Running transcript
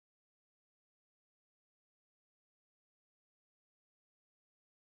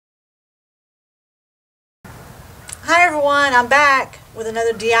Hi everyone, I'm back with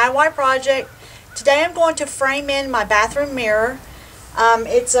another DIY project. Today I'm going to frame in my bathroom mirror.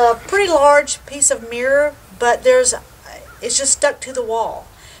 It's a pretty large piece of mirror, but it's just stuck to the wall.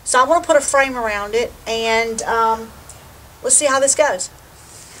 So I want to put a frame around it, and let's see how this goes.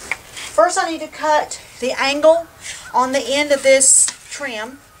 First I need to cut the angle on the end of this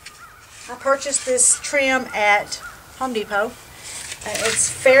trim. I purchased this trim at Home Depot. It's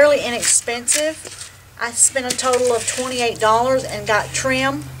fairly inexpensive. I spent a total of $28 and got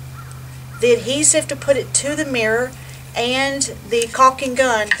trim, the adhesive to put it to the mirror, and the caulking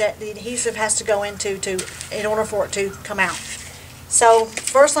gun that the adhesive has to go into in order for it to come out. So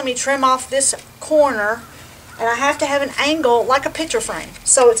first let me trim off this corner, and I have to have an angle like a picture frame.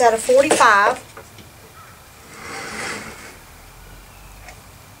 So it's at a 45.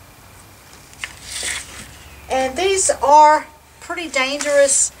 And these are pretty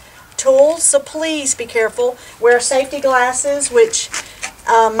dangerous tools, so please be careful. Wear safety glasses, which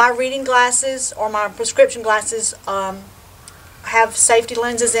my reading glasses or my prescription glasses have safety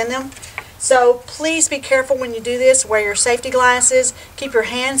lenses in them. So please be careful when you do this. Wear your safety glasses, keep your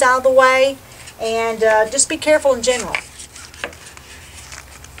hands out of the way, and just be careful in general.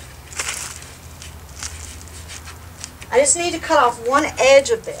 I just need to cut off one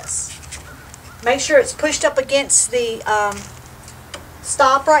edge of this. Make sure it's pushed up against the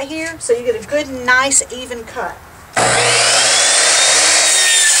stop right here, so you get a good, nice, even cut.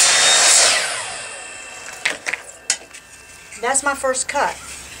 That's my first cut.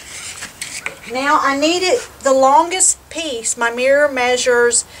 Now I need it the longest piece. My mirror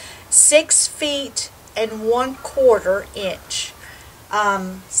measures 6 feet and 1/4 inch.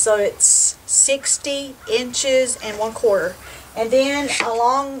 So it's 60 inches and 1/4. And then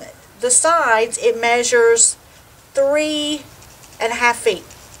along the sides it measures 3.5 feet.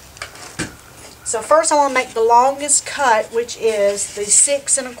 So first I want to make the longest cut, which is the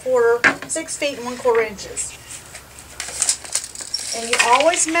 6 feet and 1/4 inches. And you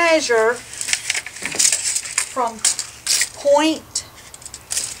always measure from point,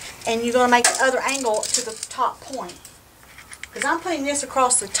 and you're going to make the other angle to the top point. Because I'm putting this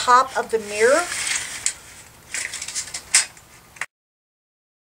across the top of the mirror.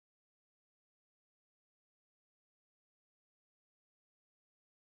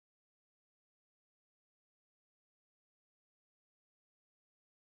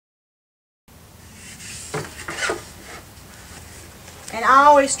 And I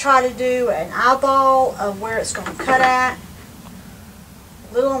always try to do an eyeball of where it's going to cut at,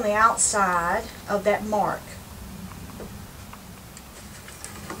 a little on the outside of that mark.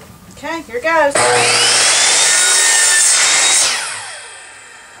 Okay, here goes.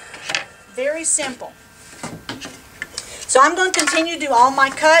 Very simple. So I'm going to continue to do all my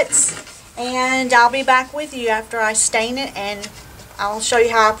cuts, and I'll be back with you after I stain it, and I'll show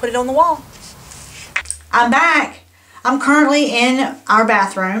you how I put it on the wall. I'm back. I'm currently in our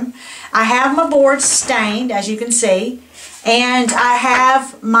bathroom. I have my boards stained, as you can see, and I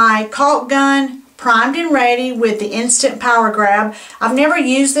have my caulk gun primed and ready with the Instant Power Grab. I've never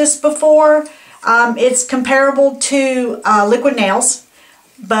used this before. It's comparable to liquid nails,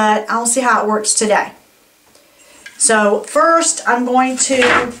 but I'll see how it works today. So first I'm going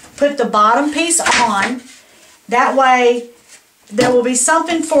to put the bottom piece on. That way there will be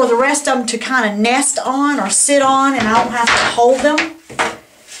something for the rest of them to kind of nest on or sit on, and I don't have to hold them.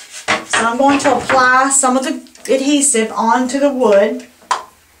 So I'm going to apply some of the adhesive onto the wood.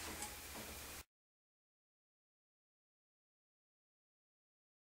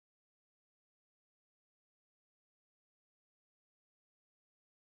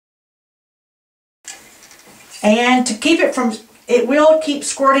 And to keep it from, it will keep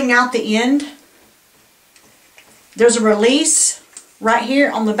squirting out the end. There's a release right here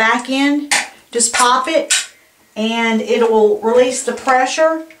on the back end. Just pop it and it will release the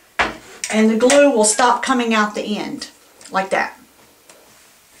pressure, and the glue will stop coming out the end like that.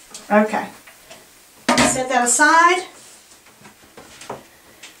 Okay, set that aside.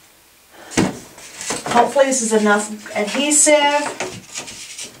 Hopefully this is enough adhesive.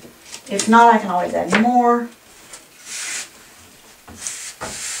 If not, I can always add more.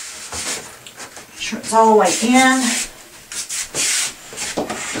 Make sure it's all the way in.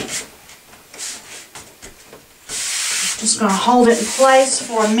 Just going to hold it in place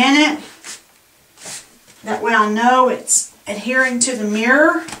for a minute. That way I know it's adhering to the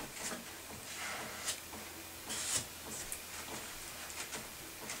mirror.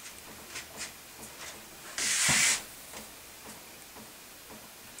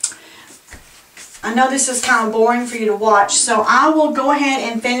 I know this is kind of boring for you to watch, so I will go ahead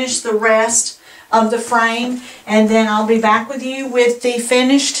and finish the rest of the frame, and then I'll be back with you with the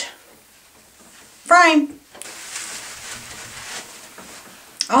finished frame.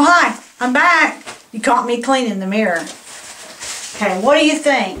 Oh, hi, I'm back. You caught me cleaning the mirror. Okay, what do you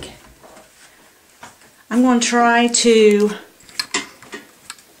think? I'm going to try to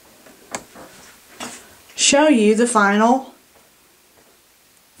show you the final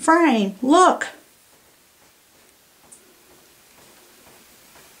frame. Look.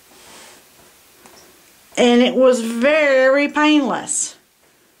 And it was very painless.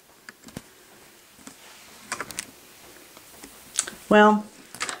 Well,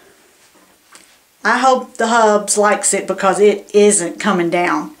 I hope the hubs likes it because it isn't coming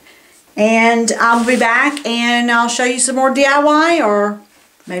down. And I'll be back and I'll show you some more DIY or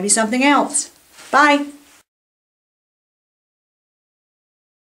maybe something else. Bye.